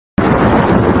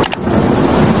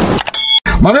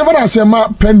My never I say my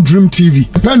PENDREAM TV.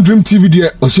 PENDREAM TV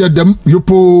there, or see them,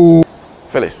 Yopo.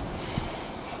 Felix.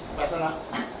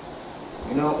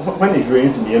 You know, when it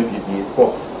rains in the MPP, it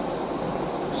pours.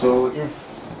 So if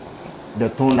the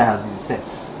tone that has been set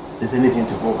is anything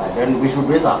to go by, then we should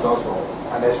brace ourselves for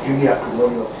an extremely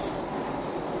acrimonious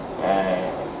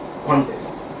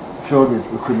contest filled with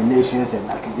recriminations and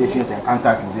accusations and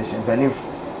counter-accusations. And if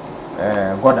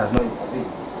God has not intervened,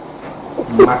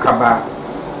 macabre,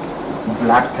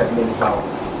 blood-curdling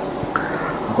violence.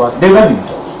 Because they've been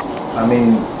taught. I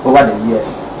mean, over the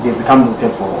years, they've become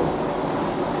noted for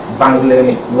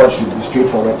bangling what should be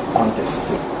straightforward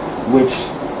contests, which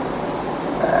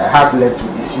has led to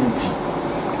disunity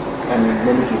and in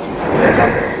many cases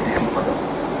defeat for them.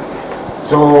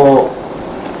 So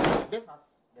this has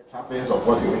the trappings of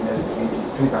what we witnessed in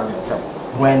 2007,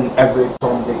 when every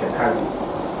Tom, Dick and Harry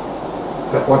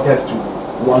purported to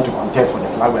want to contest for the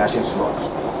flag bearership slot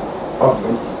of the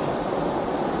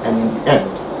NPP, and in the end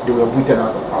they were booted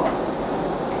out of power.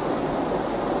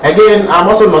 Again, I'm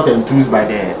also not enthused by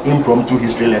the impromptu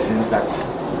history lessons that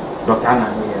Dr.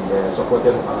 Anani and the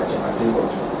supporters of Allan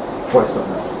want to force on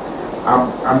us.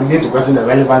 I'm beginning to question the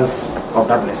relevance of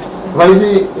that lesson. But you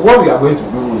see, what we are going to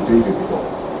do in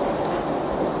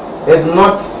 2024 is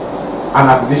not an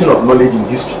acquisition of knowledge in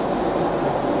history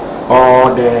or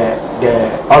the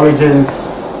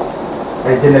origins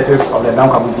and genesis of the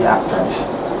Namkabuzi tradition.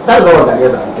 That's not what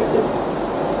Ghanaians are interested in.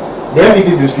 The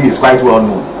MPP's history is quite well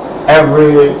known.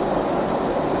 Every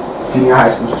senior high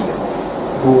school student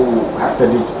who has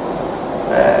studied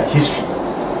history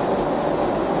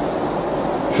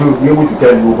should be able to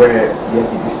tell you where the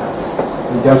MPP stands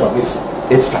in terms of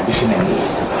its tradition and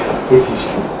its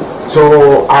history.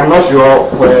 So I'm not sure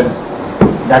where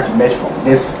that emerged from.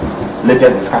 This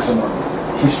latest discussion on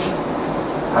history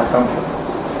has come from.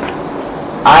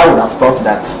 I would have thought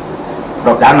that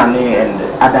Dr. Anani and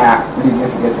other leading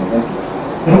figures in the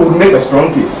MPP would make a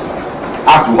strong case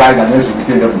as to why Ghanaians should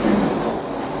retain them between them.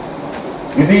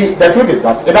 You see, the truth is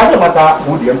that it doesn't matter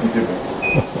who the MPP brings.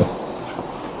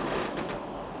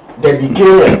 The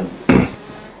decay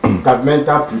and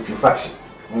governmental putrefaction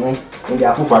in the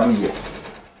Akuffo Addo years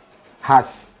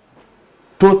has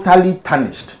totally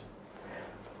tarnished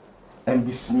and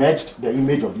besmirched the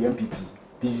image of the MPP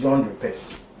beyond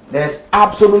repairs. There's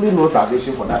absolutely no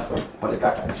salvation for that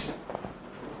political tradition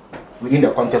within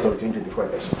the context of the 2024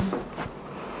 elections.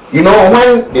 You know,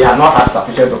 when they have not had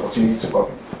sufficient opportunity to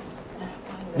govern,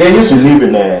 they used to live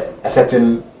in a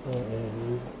certain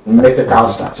mythical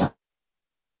structure.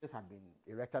 This had been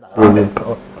erected around them.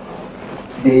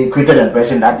 They created an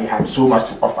impression that they had so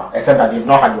much to offer, except that they've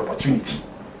not had the opportunity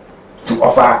to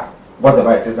offer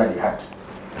whatever it is that they had.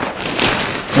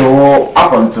 So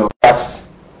up until us,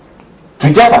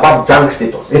 to just above junk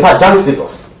status, in fact junk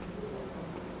status.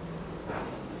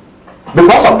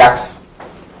 Because of that,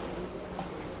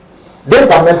 this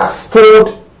government has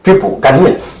told people,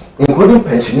 Ghanaians, including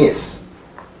pensioners,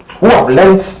 who have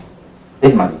lent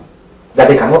aid money, that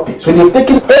they cannot pay. So they've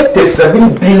taken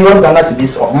 87 billion Ghana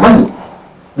cedis of money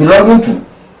belonging to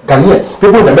Ghanaians,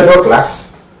 people in the middle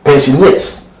class,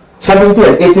 pensioners, 70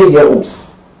 and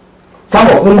 80-year-olds, some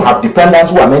of whom have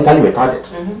dependents who are mentally retarded.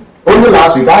 Only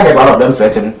last week I heard one of them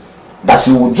threaten that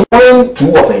she will join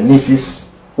two of her nieces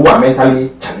who are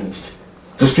mentally challenged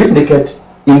to strip naked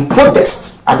in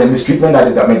protest at the mistreatment that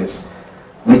this government is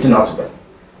meting out to them.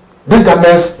 This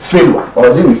government's failure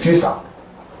or the refusal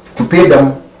to pay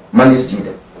them monies due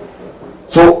them.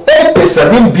 So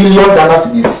 87 billion Ghana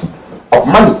cedis of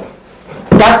money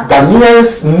that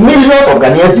Ghanaians, millions of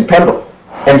Ghanaians depend on,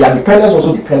 and their dependents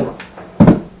also depend on,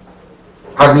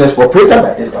 has been expropriated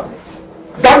by this government.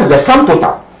 That is the sum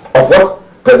total of what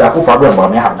President Akuffo Addo and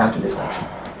Bawumia have done to this country.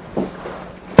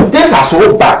 Things are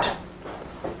so bad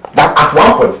that at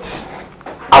one point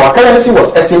our currency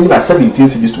was exchanging at 17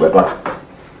 cedis to a dollar,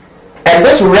 and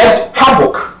this wreaked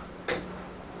havoc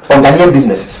on Ghanaian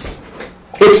businesses.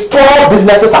 It tore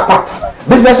businesses apart.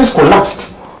 Businesses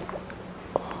collapsed.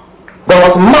 There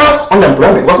was mass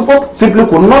unemployment because people simply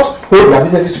could not hold their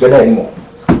businesses together anymore.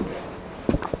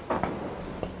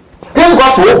 Things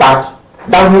got so bad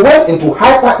that we went into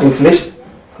hyperinflation.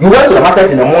 You went to the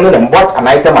market in the morning and bought an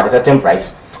item at a certain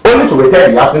price, only to return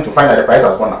in the afternoon to find that the price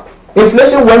has gone up.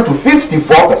 Inflation went to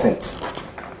 54%.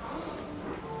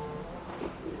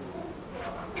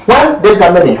 When this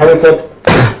government inherited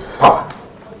power,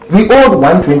 we owed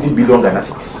 120 billion Ghana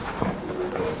cedis.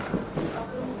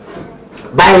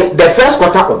 By the first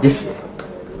quarter of this year,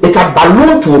 it had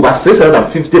ballooned to over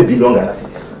 650 billion Ghana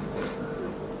cedis.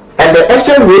 And the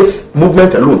exchange rates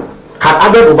movement alone had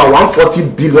added over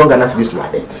 140 billion Ghana cedis to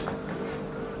our debt.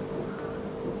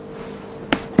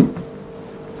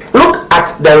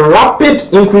 at the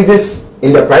rapid increases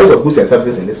in the price of goods and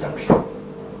services in this country.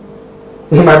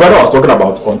 My brother was talking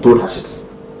about untold hardships.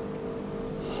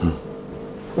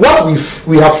 What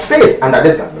we have faced under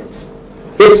this government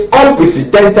is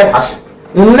unprecedented hardship,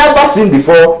 never seen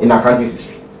before in our country's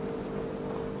history.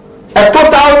 A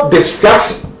total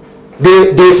destruction.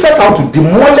 They set out to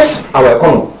demolish our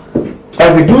economy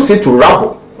and reduce it to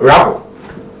rubble.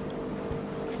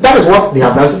 That is what they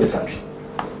have done to this country.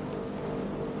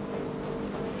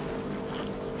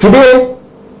 Today,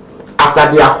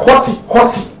 after their haughty,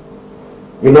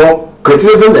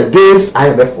 criticism against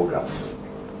IMF programs,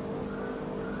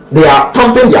 they are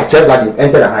thumping their chest that they've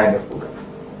entered an IMF program.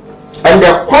 And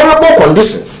the horrible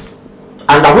conditions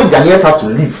under which Ghanaians have to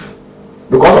live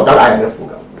because of that IMF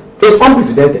program is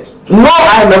unprecedented. No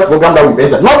IMF program that we've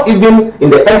entered, not even in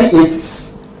the early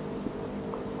 80s,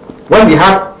 when we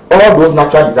had all those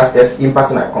natural disasters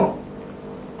impacting our economy,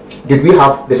 did we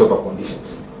have this sort of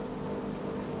conditions.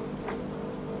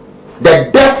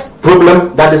 The debt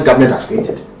problem that this government has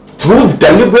created through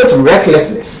deliberate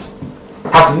recklessness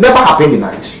has never happened in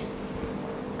our history.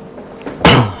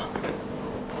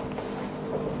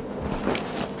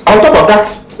 On top of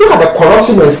that, look at the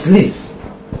corruption and sleaze,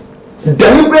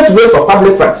 deliberate waste of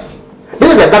public funds.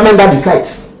 This is a government that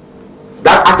decides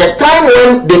that at a time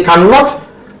when they cannot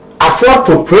afford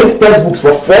to print textbooks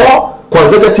for 4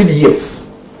 consecutive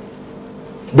years,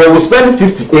 they will spend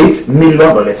 $58 million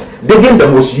digging the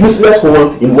most useless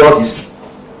hole in world history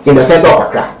in the center of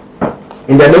Accra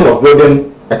in the name of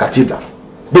building a cathedral.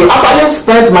 They actually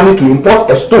spent money to import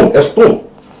a stone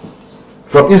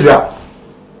from Israel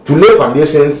to lay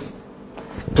foundations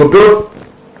to build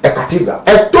a cathedral,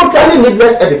 a totally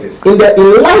needless edifice in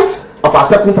light of our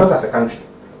circumstances as a country.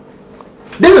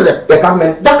 This is a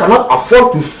government that cannot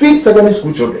afford to feed secondary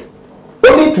school children.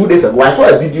 Only 2 days ago, I saw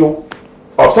a video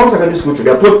of some secondary school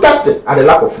children protesting at the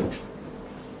lack of food.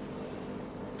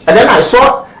 And then I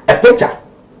saw a picture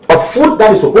of food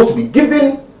that is supposed to be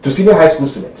given to senior high school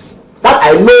students. That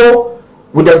I know,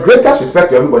 with the greatest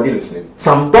respect to everybody listening,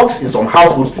 some dogs in some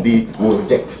households today will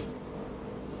reject.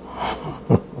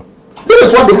 This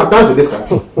is what they have done to this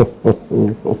country.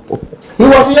 He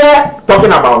was here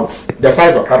talking about the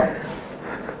size of cabinet,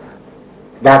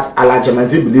 that Allan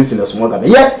believes in a small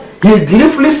government. Yes, he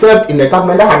gleefully served in a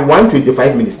government that had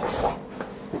 125 ministers.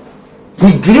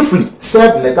 He gleefully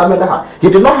served in a government that had, he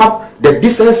did not have the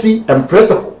decency and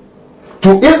principle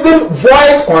to even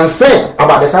voice concern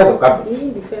about the size of cabinet.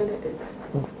 He defended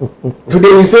it.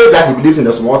 Today he says that he believes in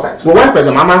the small size. So when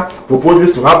President Mama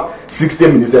proposes to have 60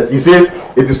 ministers, he says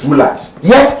it is too large.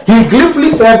 Yet he gleefully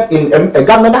served in a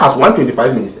government that has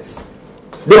 125 ministers.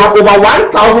 They have over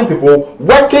 1,000 people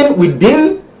working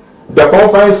within the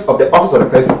confines of the office of the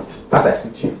president. As I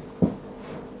speak to you.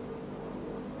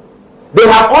 They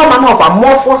have all manner of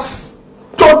amorphous,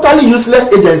 totally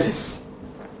useless agencies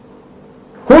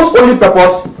whose only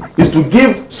purpose is to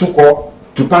give succor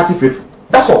to party faithful.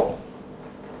 That's all.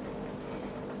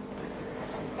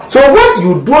 So when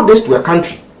you do this to a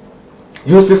country,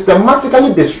 you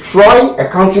systematically destroy a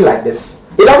country like this.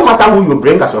 It doesn't matter who you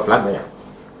bring as your flag bearer.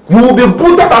 You will be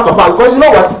booted out of power, because you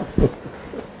know what?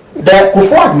 The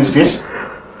Akuffo administration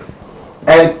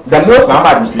and the most number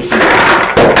administration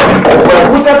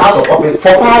were booted out of office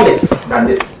for far less than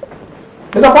this.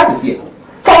 Mr. Pratt is here.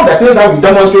 Some of the things that we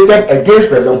demonstrated against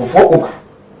President Akuffo over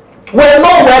were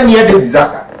nowhere near this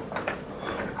disaster.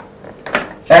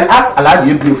 And as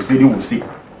Allan will say,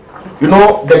 you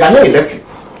know, the Ghanaian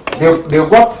electorates, they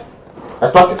got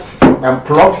a tortoise and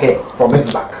plucked hair from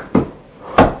its back.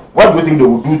 What do you think they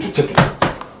will do to chicken?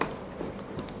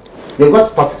 They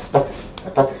got a tortoise.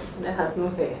 That has no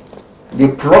hair. They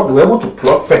were able to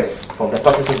pluck feathers from the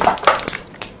tortoise's back.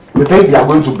 You think they are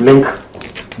going to blink,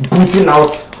 booting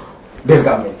out this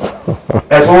government?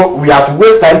 And so we have to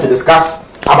waste time to discuss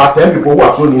about 10 people who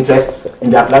have shown interest in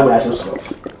their flag bearer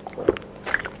slots.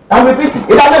 And repeat it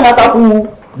doesn't matter who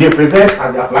they present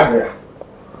as their flag bearer.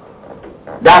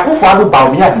 The Akuffo Addo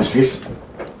Bawumia administration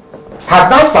has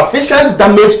done sufficient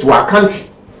damage to our country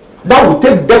that will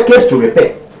take decades to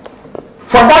repair.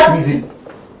 For that reason,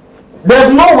 there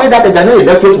is no way that the Ghanaian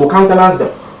electorate will countenance them.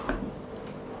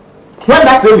 When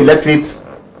that same electorate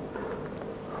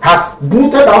has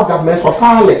booted out governments for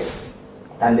far less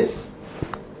than this.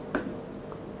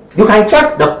 You can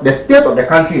check the state of the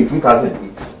country in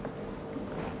 2008,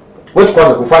 which caused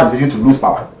the Akuffo administration to lose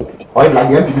power, or even like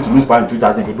the NPP to lose power in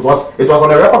 2008, because it was on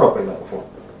the record of President Akuffo.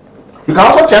 You can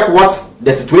also check what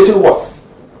the situation was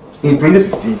in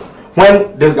 2016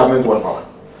 when this government won power,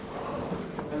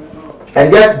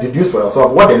 and just deduce for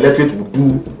yourself what the electorate would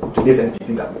do to this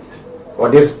NPP government or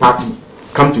this party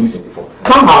come 2024.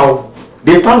 Somehow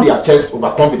they thumb their chest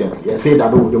overconfidently and say that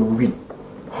they will win.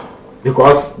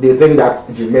 Because they think that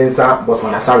Jimensa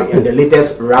Bosmanasari and the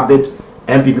latest rabid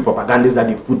MPP propagandists that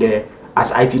they've put there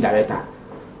as IT director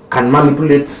can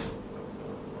manipulate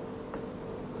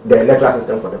the electoral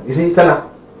system for them. You see, Sana,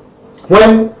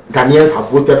 when Ghanaians have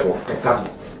voted for a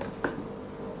government,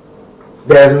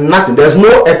 there's nothing, there's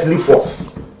no earthly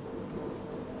force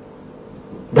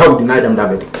that will deny them that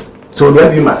verdict. So the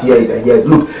MPP must hear it and hear it.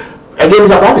 Look, again,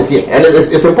 Mr. Pratt is here, and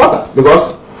it's important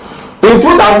because in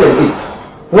 2008,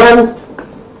 when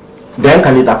then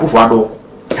candidate Akuffo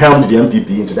Addo helmed the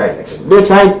MPP into that election, they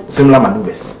tried similar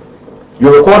maneuvers.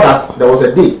 You recall that there was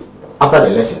a day after the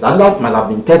election, that must have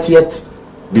been 30th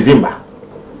December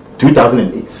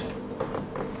 2008.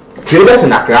 Traders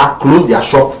in Accra closed their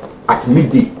shop at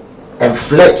midday and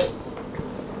fled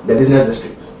the business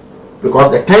district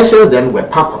because the tensions then were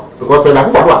palpable. Because when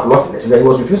Akuffo Addo had lost the election, he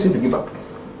was refusing to give up.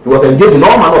 He was engaged in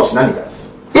all manner of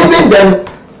shenanigans. Even then,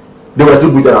 they were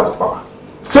still booted out of power.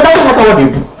 So that's not what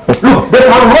they do. Look, they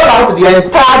can roll out the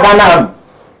entire Ghana army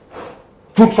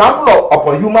to trample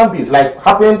upon human beings, like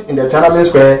happened in the Tiananmen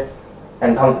Square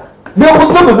encounter. They will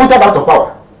still be booted out of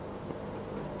power.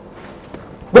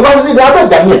 Because you see, the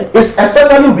other Ghanaian is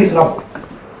exceptionally reasonable.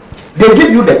 They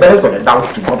give you the benefit of the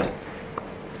doubt to govern.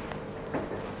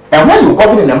 And when you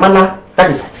govern in a manner that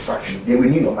is satisfactory, they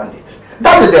renew your mandate.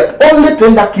 That is the only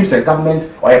thing that keeps a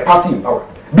government or a party in power.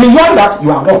 Beyond that,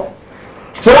 you are wrong.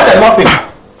 So let them not think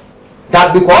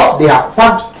that because they have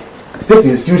packed state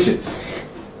institutions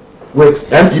with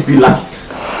MPP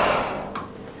lackeys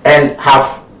and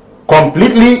have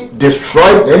completely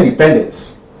destroyed the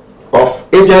independence of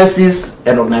agencies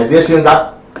and organizations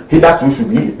that hitherto should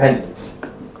be independent,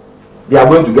 they are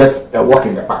going to get a walk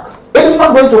in the park. It is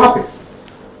not going to happen.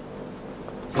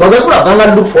 Because the people of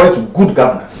Ghana look forward to good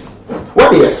governance.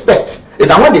 What they expect is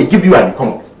that when they give you an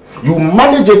economy, you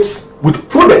manage it with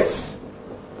prudence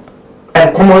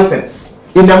and common sense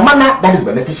in a manner that is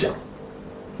beneficial.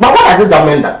 But what has this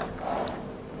government done?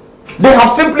 They have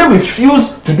simply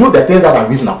refused to do the things that are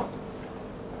reasonable.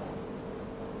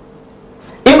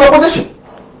 In opposition,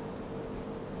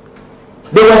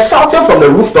 they were shouting from the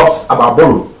rooftops about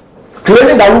borrowing,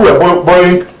 claiming that we were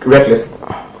borrowing recklessly.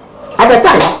 At the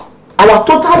time, our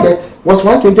total debt was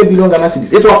 120 billion Ghana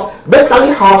cedis. It was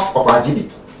basically half of our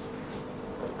GDP.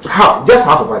 Just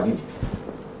half of our GDP.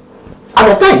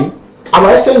 At the time,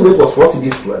 our exchange rate was 4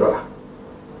 cedis to a dollar.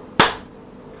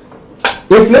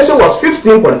 Inflation was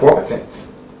 15.4%.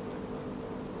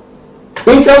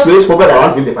 Interest rates hovered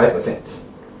around 55%.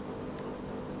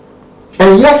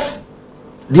 And yet,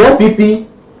 the MPP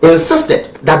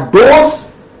insisted that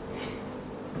those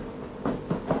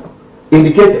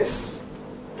indicators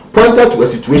pointed to a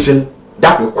situation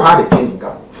that required a change in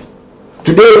government.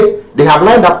 Today, they have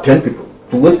lined up 10 people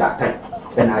to waste our time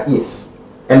and our ears.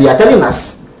 And they are telling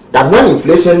us that when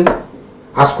inflation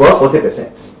has crossed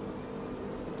 40%,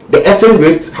 the exchange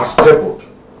rate has tripled.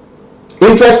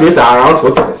 Interest rates are around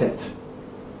 40%.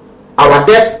 Our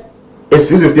debt is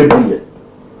 650 billion.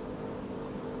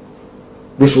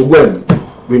 They should go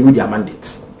and renew their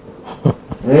mandate.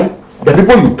 The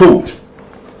people you told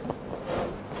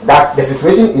that the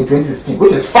situation in 2016,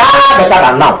 which is far better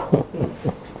than now,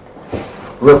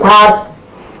 required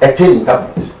a change in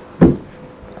government.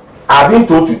 I've been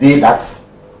told today that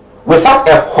with such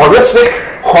a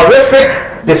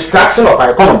horrific destruction of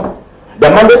our economy, the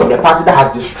mandate of the party that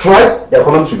has destroyed the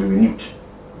economy should be renewed.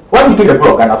 What do you think the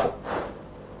people of Ghana for?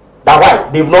 That why?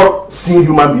 They've not seen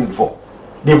human beings before.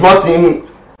 They've not seen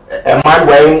a man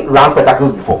wearing round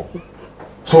spectacles before.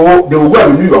 So they will go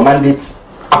and renew your mandate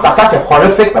after such a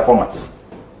horrific performance.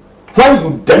 When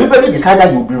you deliberately decide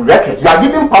that you will be reckless, you are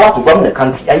giving power to govern the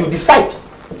country, and you decide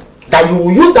that you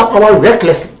will use that power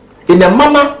recklessly in a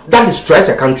manner that destroys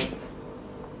a country.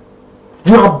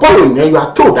 You are borrowing, and you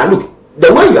are told that look,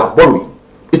 the way you are borrowing,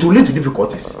 it will lead to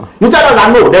difficulties. You tell us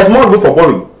that no, there's more room for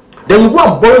borrowing. Then you go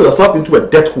and borrow yourself into a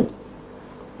debt hole.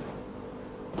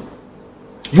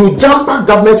 You jump back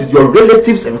government with your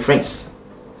relatives and friends.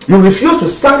 You refuse to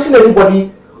sanction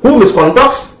anybody who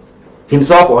misconducts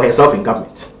himself or herself in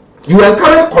government. You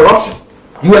encourage corruption.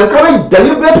 You encourage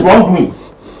deliberate wrongdoing.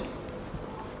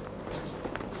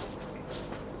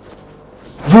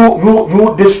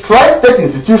 You destroy state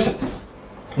institutions.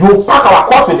 You pack our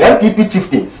courts with MPP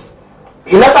chieftains,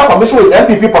 electoral commission with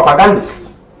MPP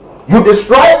propagandists. You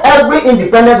destroy every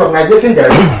independent organization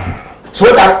there is,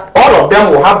 so that all of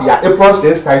them will have their apron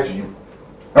strings tied to you.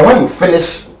 And when you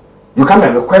finish, you come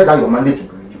and request that your mandate to be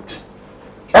renewed.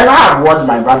 And I have watched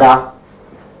my brother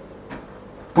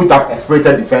put up a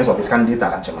spirited defense of his candidate,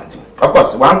 Allan. Of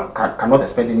course, one cannot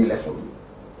expect any less from him.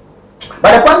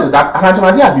 But the point is that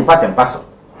Allan has been part and parcel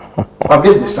of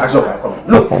this destruction of our economy.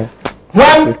 Look,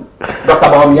 when Dr.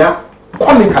 Bawumia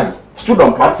comically stood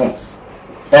on platforms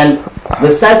and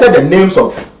recited the names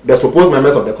of the supposed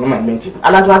members of the economic management team,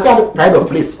 Allan had a pride of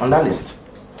place on that list.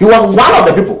 He was one of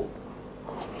the people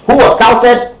who was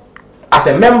touted as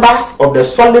a member of the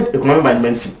solid economic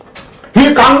management team.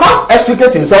 He cannot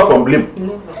extricate himself from blame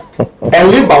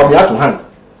and leave Bawumia to hang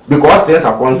because things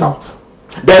have gone south.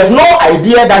 There is no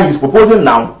idea that he is proposing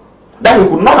now that he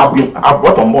could not have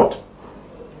brought on board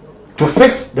to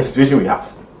fix the situation we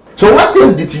have. So when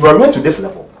things deteriorate to this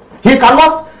level, he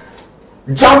cannot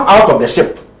jump out of the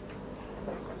ship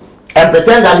and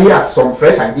pretend that he has some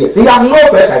fresh ideas. He has no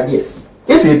fresh ideas.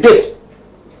 If he did,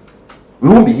 we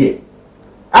won't be here.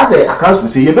 As the accounts will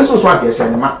say,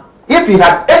 if he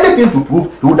had anything to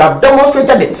prove, he would have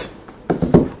demonstrated it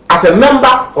as a member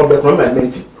of the economic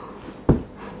management team.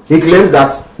 He claims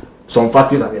that some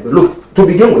factories have been. Look, to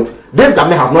begin with, this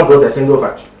government has not built a single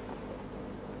factory.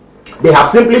 They have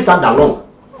simply tagged along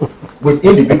with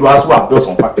individuals who have built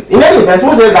some factories. In any event,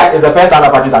 who says that is the first time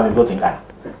that factories have been built in Ghana?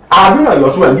 I have been on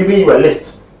your show and giving you a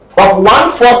list of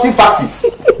 140 factories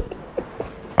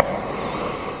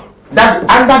that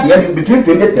under the years between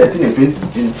 2013 and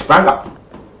 2016 sprang up.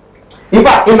 In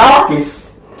fact, in our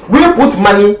case, we put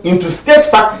money into state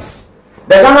factories.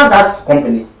 The Ghana Gas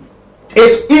Company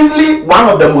is easily one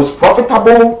of the most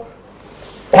profitable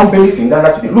companies in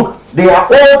Ghana today. Look, they are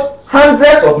owed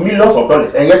hundreds of millions of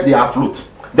dollars and yet they are afloat.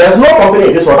 There is no company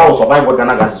in this world that will survive what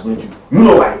Ghana Gas is going to do. You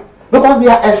know why? Because they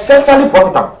are exceptionally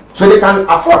profitable. So they can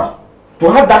afford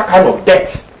to have that kind of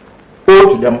debt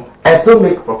owed to them and still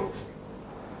make profits.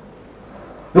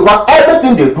 Because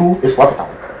everything they do is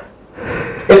profitable.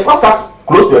 It costs us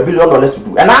close to $1 billion to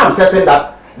do. And I am certain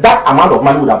that that amount of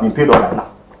money would have been paid on right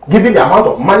now, given the amount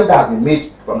of money that has been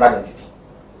made from that entity.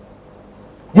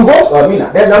 You go to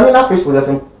Amina, there's Amina fish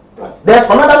processing plant. There's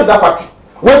another sugar factory,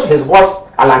 which his boss,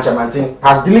 Allan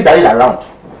has dilly-dallied around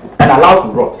and allowed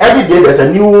to rot. Every day there's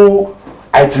a new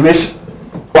iteration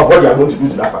of what they are going to do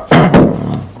to that factory.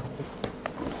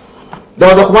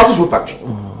 There was a Kumasi shoe factory,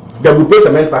 the Bupe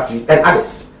cement factory, and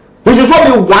others. He should show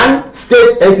me one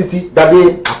state entity that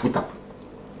they have put up.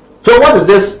 So what is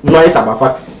this noise about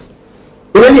factories?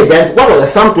 In any event, what was the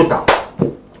sum total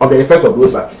of the effect of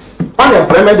those factories?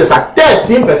 Unemployment is at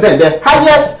 13%, the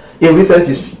highest in recent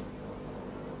history.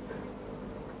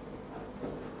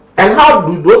 And how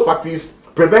do those factories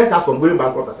prevent us from going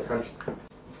bankrupt as a country?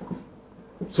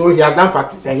 So he has done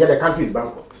factories and yet the country is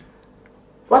bankrupt.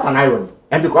 What an irony.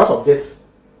 And because of this,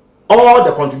 all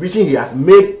the contribution he has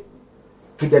made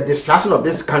to the destruction of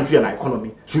this country and our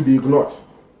economy should be ignored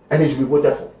and he should be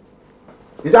voted for.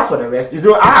 Is that for the rest? You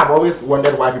know, I have always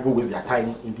wondered why people waste their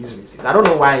time in these races. I don't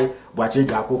know why Kwakye,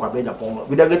 Jaco,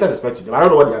 with the greatest respect to them, I don't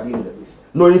know what they are doing in the race,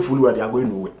 knowing fully where they are going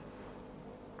nowhere.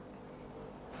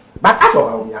 But as for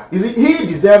Bawumia, he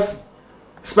deserves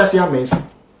special mention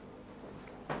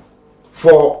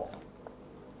for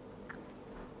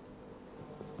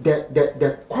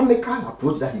the comical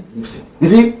approach that he gives in. You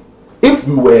see, if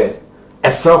we were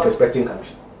a self-respecting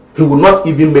country, he would not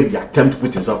even make the attempt to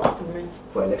put himself up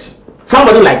for election.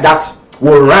 Somebody like that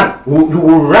will run, who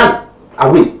will run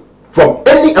away from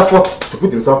any effort to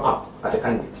put himself up as a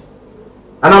candidate.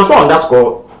 And I'm sure on that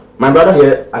score, my brother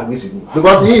here agrees with me,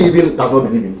 because he even does not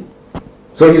believe in him.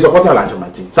 So he's supporting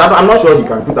Allan. So I'm not sure he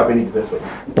can put up any defense for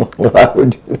him. Why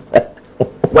would you?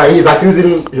 Why he's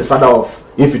accusing his father of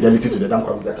infidelity to the damn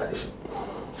Kwakye tradition.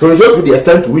 So it shows with the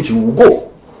extent to which he will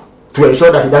go to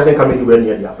ensure that he doesn't come anywhere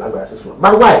near their flag races.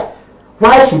 But why?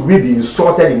 Why should we be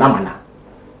insulted in that manner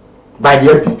by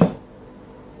the MPP?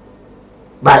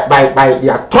 By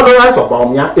their tolerance of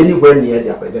Bawumia anywhere near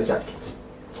their presidential ticket?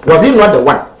 Was he not the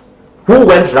one who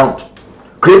went round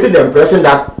creating the impression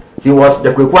that he was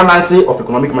the Kwakye Nancy of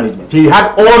economic management? He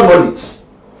had all knowledge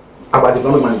about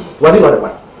economic management. Was he not the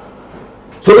one?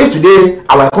 So if today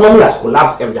our economy has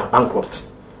collapsed and we are bankrupt,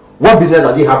 what business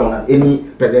does he have on any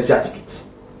presidential ticket?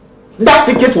 That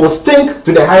ticket will stink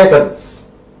to the highest heavens.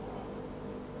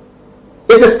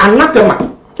 It is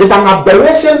anathema. It's an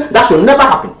aberration that should never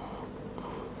happen.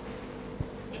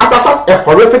 After such a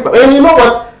horrific, and you know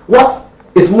what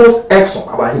is most irksome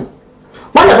about him?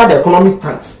 Whenever the economy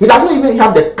tanks, he doesn't even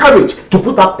have the courage to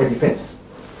put up a defense.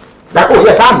 Like, oh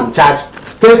yes, I'm in charge.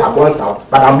 Things have gone south,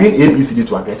 but I'm doing ABCD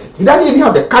to address it. He doesn't even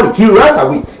have the courage. He runs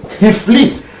away. He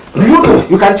flees.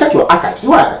 You can check your archives.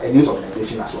 You are a news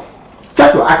organization as well.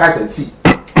 Check your archives and see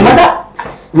whether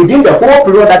within the whole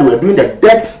period that we were doing the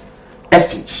debt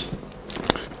exchange,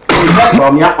 we heard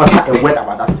Bawumia utter a word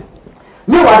about that thing.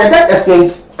 Meanwhile, the debt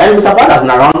exchange, and Mr. Bond has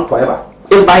been around forever,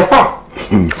 is by far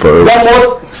The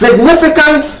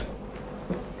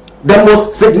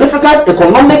most significant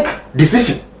economic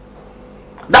decision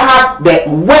that has the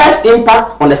worst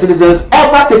impact on the citizens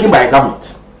ever taken by a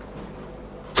government.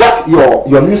 Check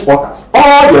your news portals,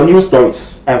 all your news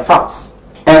stories and facts,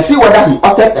 and see whether he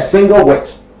uttered a single word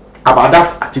about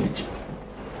that activity.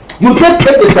 You take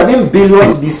 87 billion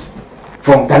cedis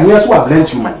from Ghanaians who have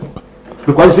lent you money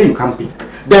because you say you can't pay.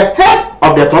 The head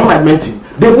of the economic management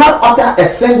team did not utter a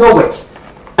single word,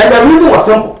 and the reason was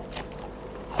simple.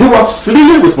 He was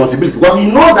fleeing responsibility because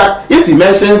he knows that if he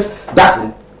mentions that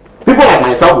thing, people like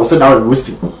myself will sit down and roast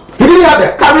him. He didn't have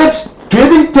the courage to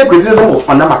even take criticism of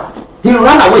Pandama. He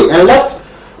ran away and left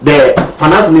the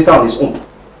finance minister on his own.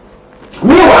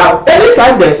 Meanwhile,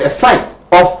 anytime there is a sign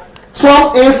of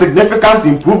some insignificant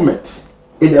improvement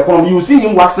in the economy, you see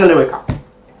him waxing lyrical,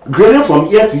 grinning from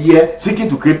year to year, seeking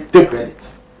to take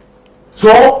credit.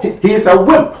 So he is a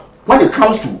wimp when it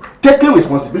comes to taking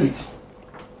responsibility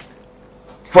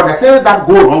for the things that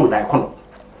go wrong with the economy,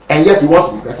 and yet he wants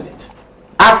to be president.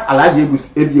 As Allan will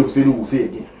say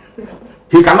again,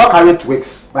 he cannot carry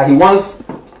twigs, but he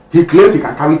claims he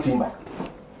can carry timber.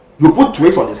 You put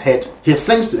twigs on his head, he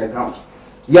sinks to the ground.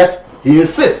 Yet he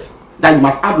insists that you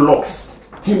must add logs,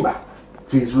 timber,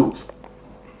 to his load.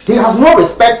 He has no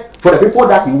respect for the people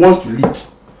that he wants to lead.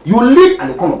 You lead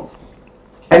an economy,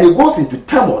 and it goes into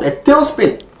turmoil, a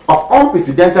tailspin of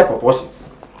unprecedented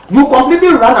proportions. You completely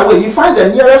run away. He finds the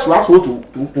nearest rat hole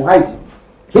to hide him.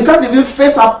 He can't even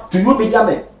face up to you media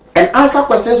men and answer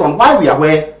questions on why we are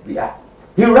where we are.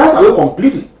 He runs away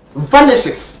completely,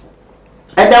 vanishes.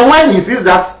 And then when he sees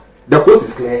that the coast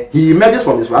is clear, he emerges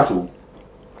from his rat hole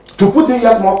to put in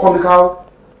yet more comical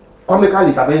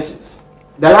interventions.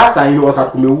 The last time he was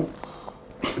at Kumewu,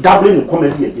 dabbling in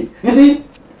comedy again. You see,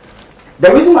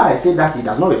 the reason why I say that he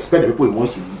does not respect the people he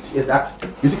wants to lead is that,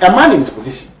 you see, a man in his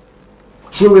position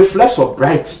should reflect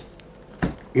sobriety.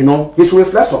 You know, he should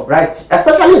reflect sobriety,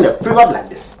 especially in a period like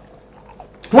this.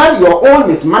 When your own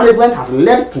mismanagement has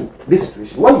led to this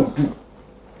situation, what you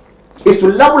do is to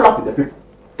level up with the people,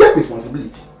 take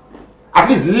responsibility, at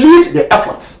least lead the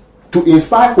effort to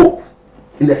inspire hope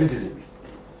in the citizenry.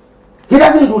 He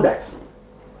doesn't do that.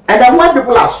 And then when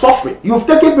people are suffering, you've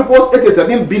taken people's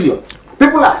 87 billion.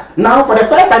 People are now, for the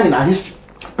first time in our history,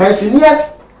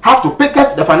 pensioners have to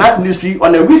picket the finance ministry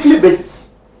on a weekly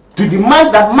basis to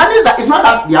demand that money that is not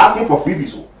that they are asking for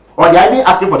freebies or they are even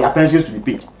asking for their pensions to be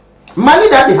paid. Money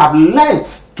that they have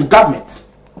lent to government.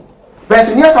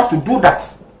 Pensioners have to do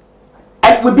that.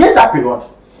 And within that period,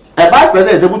 a vice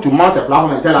president is able to mount a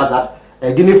platform and tell us that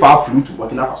a guinea fowl flew to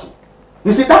Burkina Faso.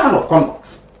 You see, that kind of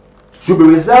conduct should be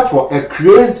reserved for a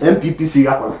crazed MPP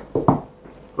serial caller.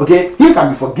 Okay, he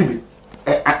can be forgiven.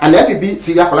 An MPP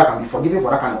serial caller can be forgiven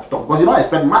for that kind of talk because you don't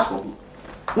expect much from him.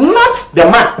 Not the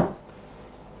man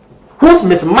whose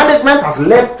mismanagement has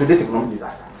led to this economic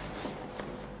disaster.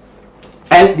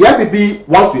 And the MPP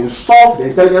wants to insult the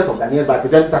intelligence of Ghanaians by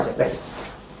presenting such a person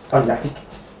on their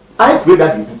ticket. I pray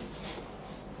that you do.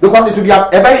 Because it will be a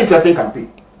very interesting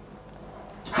campaign.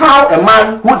 How a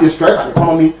man who destroys an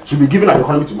economy should be given an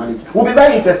economy to manage will be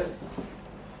very interesting.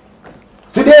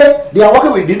 Today, they are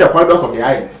working within the corridors of the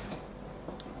IMF,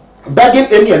 begging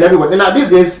any and everybody. Now, these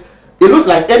days, it looks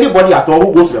like anybody at all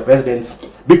who goes to the president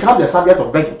becomes the subject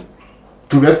of begging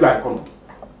to rescue our economy.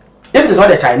 If it is not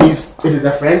the Chinese, it is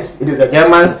the French, it is the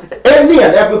Germans, any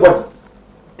and everybody.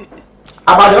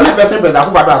 About the only person President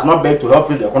Akuffo Addo has not begged to help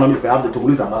fix the economy is perhaps the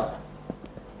Togolese ambassador.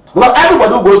 Because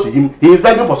everybody who goes to him, he is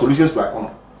begging for solutions to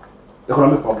our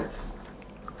economic problems.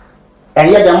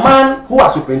 And yet the man who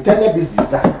has superintended this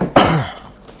disaster,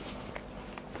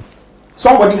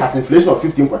 somebody has inflation of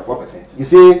 15.4%. You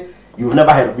say you've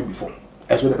never heard of it before,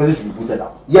 and so the person should be voted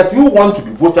out. Yet you want to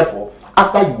be voted for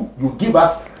after you give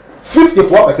us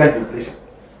 54% inflation.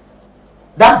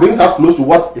 That brings us close to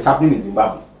what is happening in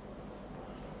Zimbabwe.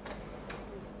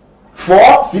 4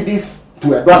 cedis to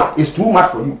 $1 is too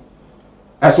much for you.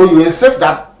 And so you insist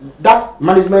that that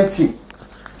management team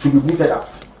should be booted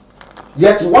out.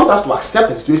 Yet you want us to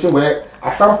accept a situation where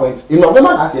at some point, in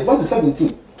November last year,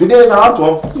 2017, today is around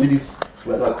 12 cedis to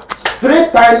 $1.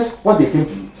 3 times what they came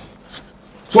to eat.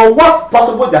 So what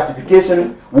possible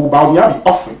justification will Bawumia be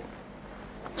offering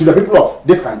to the people of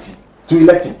this country to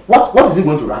elect him? What is he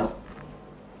going to run?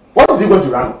 What is he going to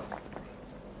run?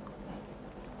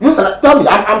 You tell me,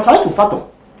 I'm trying to fathom.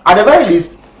 At the very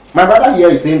least, my brother here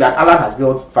is saying that Allan has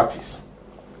built factories.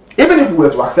 Even if we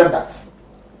were to accept that,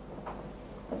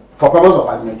 for purpose of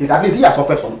argumentation, at least he has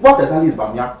suffered from. What exactly is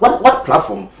Bawumia? What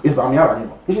platform is Bawumia running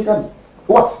on? He should tell me.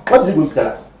 What is he going to tell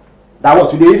us? That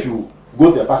what today, if you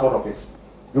go to the passport office,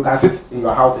 you can sit in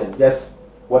your house and just,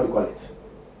 what do you call it?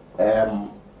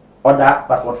 order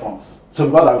passport forms. So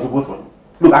because I should vote for him.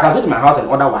 Look, I can sit in my house and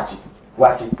order Wachi.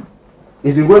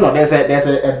 It's been going on. There's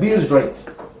a beans joint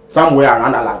somewhere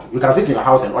around Allan. You can sit in your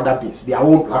house and order beans. Their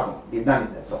own platform. They've done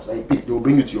it themselves. They will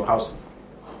bring you to your house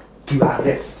to your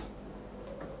address.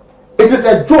 It is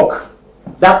a joke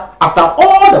that after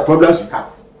all the problems we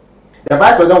have, the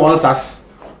Vice President wants us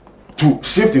to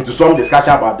shift into some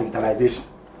discussion about digitalization.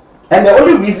 And the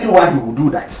only reason why he will do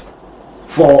that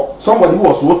for somebody who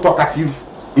was so talkative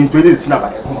in 2016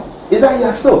 about the economy is that he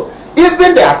has failed.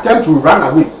 Even the attempt to run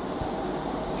away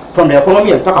from the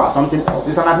economy and talk about something else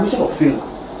is an admission of failure.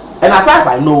 And as far as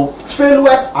I know,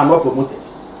 failures are not promoted.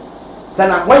 So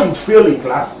now when you fail in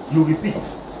class, you repeat.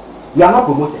 You are not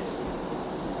promoted.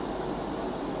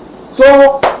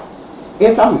 So,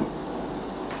 in summary,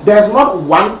 there's not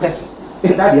one person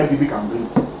that the MPP can bring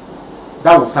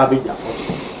that will salvage their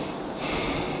fortunes.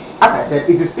 As I said,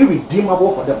 it is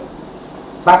irredeemable for them.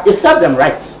 But it serves them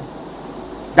right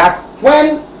that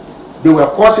when they were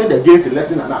cautioned against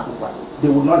electing an Akuffo, they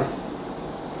would not listen.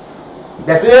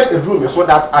 The same room is so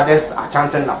that others are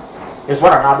chanting now. It's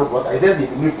what another brother. He says they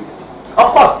believe with it.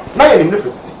 Of course, now you believe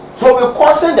with it. So we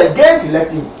cautioned against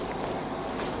electing him.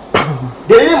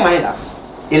 They didn't mind us.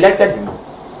 Elected him.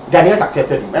 Ghanaians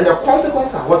accepted him. And the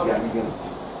consequences are what we are living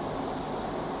with.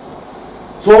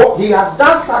 So he has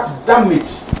done such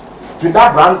damage to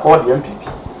that brand called the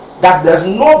MPP that there's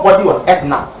nobody on earth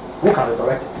now who can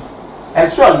resurrect it.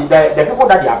 And surely the people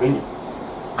that they are bringing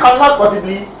cannot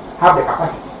possibly have the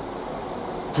capacity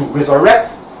to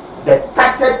resurrect the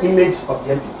tattered image of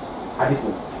the MPP at this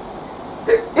moment.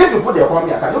 If you put the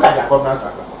economy aside, look at their governance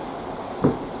track record.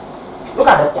 Look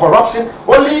at the corruption.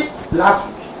 Only last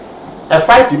week, a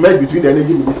fight emerged between the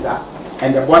energy minister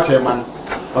and the board chairman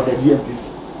of the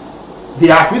GMPC. They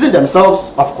are accusing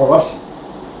themselves of corruption.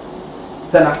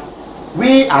 So now,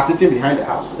 we are sitting behind the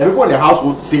house. The people in the house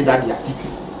would say that they are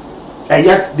thieves. And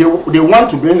yet, they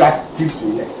want to bring us thieves to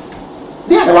elect.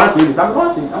 They are the ones saying it. I'm the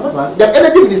one saying it. I'm not the one. The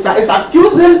energy minister is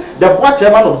accusing the board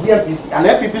chairman of GMPC, an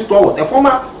MPP stalwart, a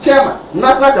former chairman,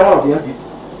 national chairman of the MPP,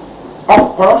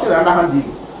 of corruption and underhand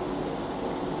dealing.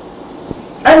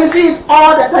 And you see it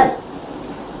all the time.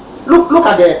 Look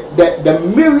at the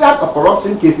myriad of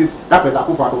corruption cases that President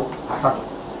Akuffo Addo has settled.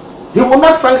 He will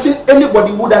not sanction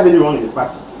anybody who does any wrong in his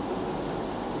party.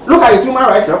 Look at his human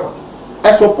rights record.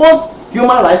 A supposed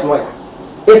human rights lawyer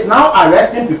is now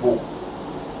arresting people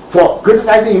for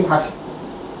criticizing him harshly.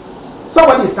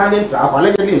 Somebody is standing trial for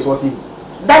allegedly insulting him.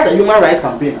 That's a human rights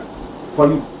campaigner for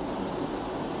you.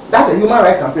 That's a human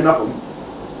rights campaigner for you.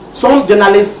 Some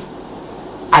journalists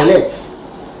allege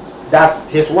that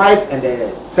his wife and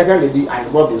the second lady are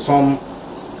involved in some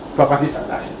property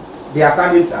transaction. They are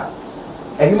standing trial.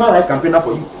 A human rights campaigner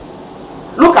for you.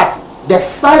 Look at the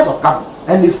size of cabinet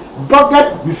and his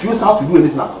dogged refusal to do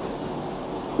anything about it.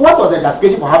 What was the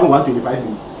justification for having 125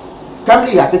 ministers?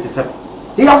 Currently, he has 87.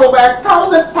 He has over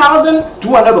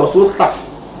 1,200 or so staff.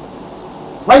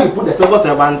 When you put the civil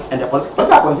servants and the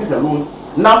political appointees alone,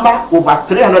 number over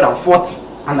 340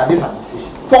 under this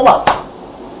administration. For what?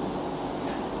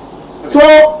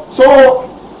 So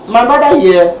my brother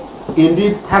here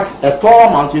indeed has a tall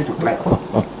mountain to climb.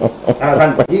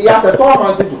 Understand? He has a tall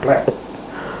mountain to climb.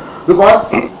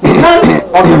 Because none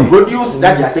of the produce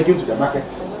that they are taking to the market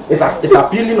is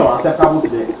appealing or acceptable to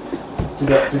the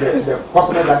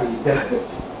customers that they intend to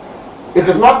get. It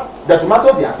is not the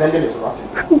tomatoes they are sending is rotten.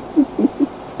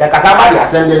 The cassava they are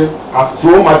sending has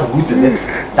so much root in it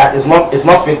that it's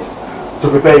not fit to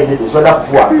prepare in it. So that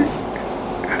for this.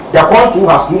 The corn too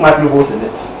has too much holes in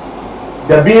it.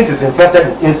 The beans is infested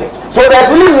with insects. So there's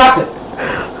really nothing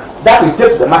that we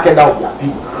take to the market that will be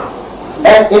appealing.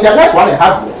 And in the next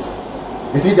 1.5 years,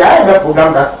 you see the IMF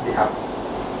program that they have,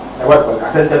 what we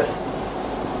assented to,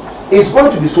 is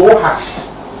going to be so harsh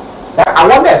that I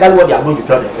wonder exactly what they are going to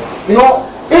tell them. You know,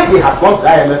 if we had gone to the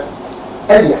IMF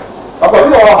earlier, okay,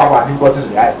 we all have our difficulties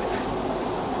with the IMF.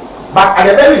 But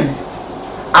at the very least,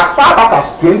 as far back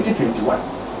as 2021,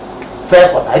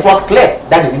 first quarter, it was clear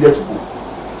that they needed to go.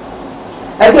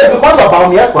 And then because of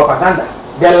Bawumia's propaganda,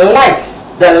 the lies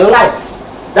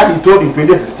that he told in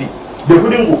 2016, they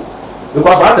couldn't go.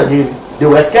 Because once again, they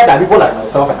were scared that people like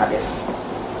myself and others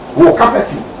who were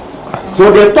competing.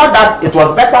 So they thought that it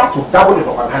was better to double the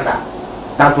propaganda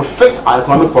than to fix our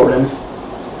economic problems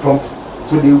promptly.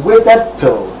 So they waited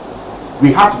till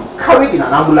we had to carry it in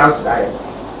an ambulance to the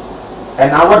IMF.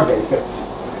 And now what is the effect?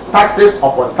 Taxes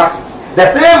upon taxes. The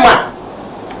same man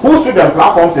who stood on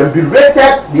platforms and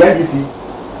berated the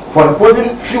NDC for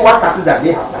imposing fewer taxes than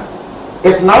they have done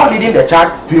is now leading the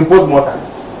charge to impose more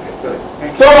taxes.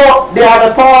 So they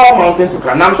have a tall mountain to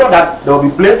climb. I'm sure that there will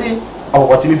be plenty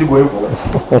opportunity going forward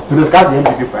to discuss the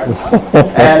MPP primaries.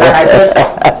 And like I said,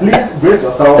 please brace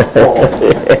yourself for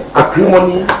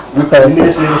acrimony,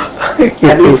 recriminations,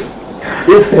 and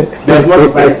if there's not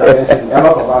divine intervention, a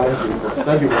lot of violence will go.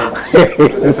 Thank you very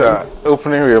much. These are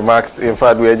opening remarks. In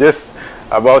fact, we are just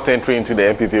about entering into the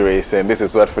MPP race, and this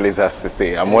is what Felix has to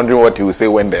say. I'm wondering what he will say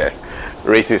when the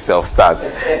race itself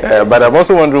starts. But I'm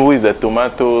also wondering who is the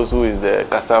tomatoes, who is the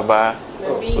cassava,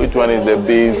 which one is the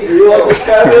beans.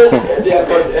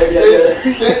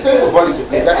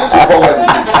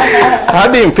 How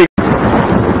do you pick?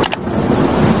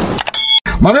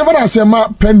 Whenever I say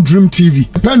PENDREAM TV,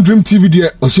 PENDREAM TV,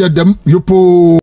 there, I see them,